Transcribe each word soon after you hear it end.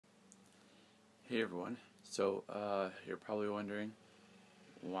Hey everyone, so you're probably wondering,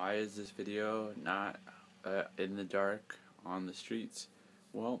 why is this video not in the dark on the streets?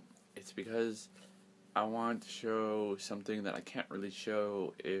 Well, it's because I want to show something that I can't really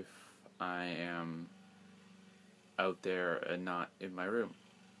show if I am out there and not in my room,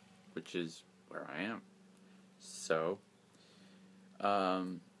 which is where I am. So,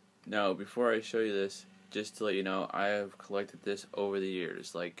 now before I show you this, just to let you know, I have collected this over the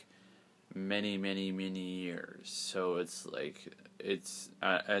years, like many years. So it's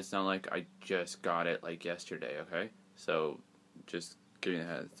not like I just got it like yesterday. Okay, so just giving a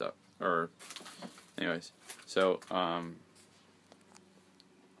heads up. Or anyways, so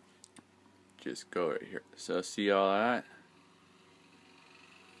just go right here. So see all that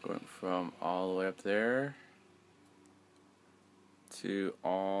going from all the way up there to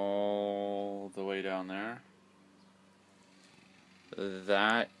all the way down there.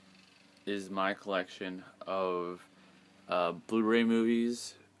 That is my collection of Blu-ray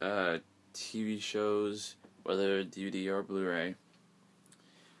movies, TV shows, whether DVD or Blu-ray,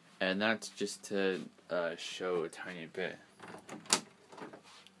 and that's just to show a tiny bit.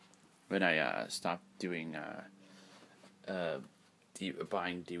 When I stopped doing buying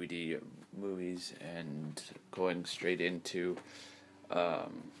DVD movies and going straight into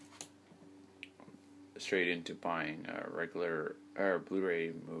buying regular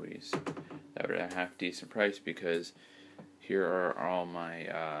Blu-ray movies that were at a half decent price, because here are all my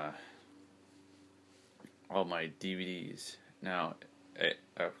DVDs. Now,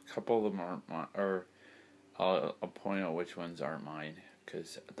 a couple of them aren't mine, or I'll point out which ones aren't mine,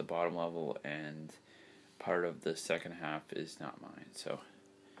 because at the bottom level and part of the second half is not mine.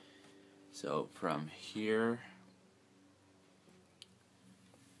 So from here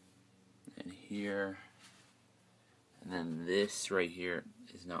and here, and then this right here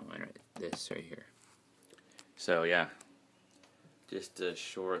is not mine, right? This right here. So yeah, just a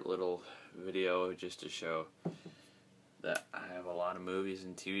short little video just to show that I have a lot of movies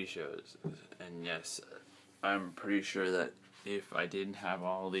and TV shows. And yes, I'm pretty sure that if I didn't have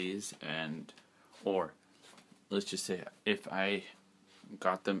all these, or let's just say if I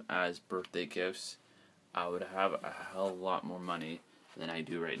got them as birthday gifts, I would have a hell of a lot more money than I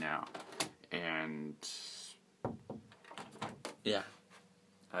do right now. And yeah,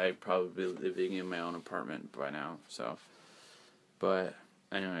 I'd probably be living in my own apartment by now. So, but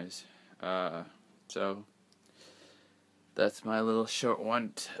anyways, so that's my little short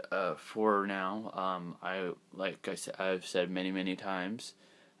one for now. I've said many times,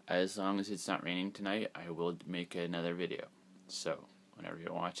 as long as it's not raining tonight, I will make another video. So whenever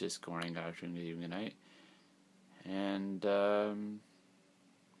you watch this, good morning, good afternoon, good evening, good night, and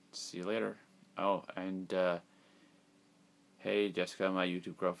see you later. Oh, and hey Jessica, my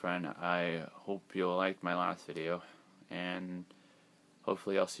YouTube girlfriend, I hope you'll like my last video, and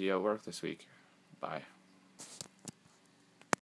hopefully I'll see you at work this week. Bye.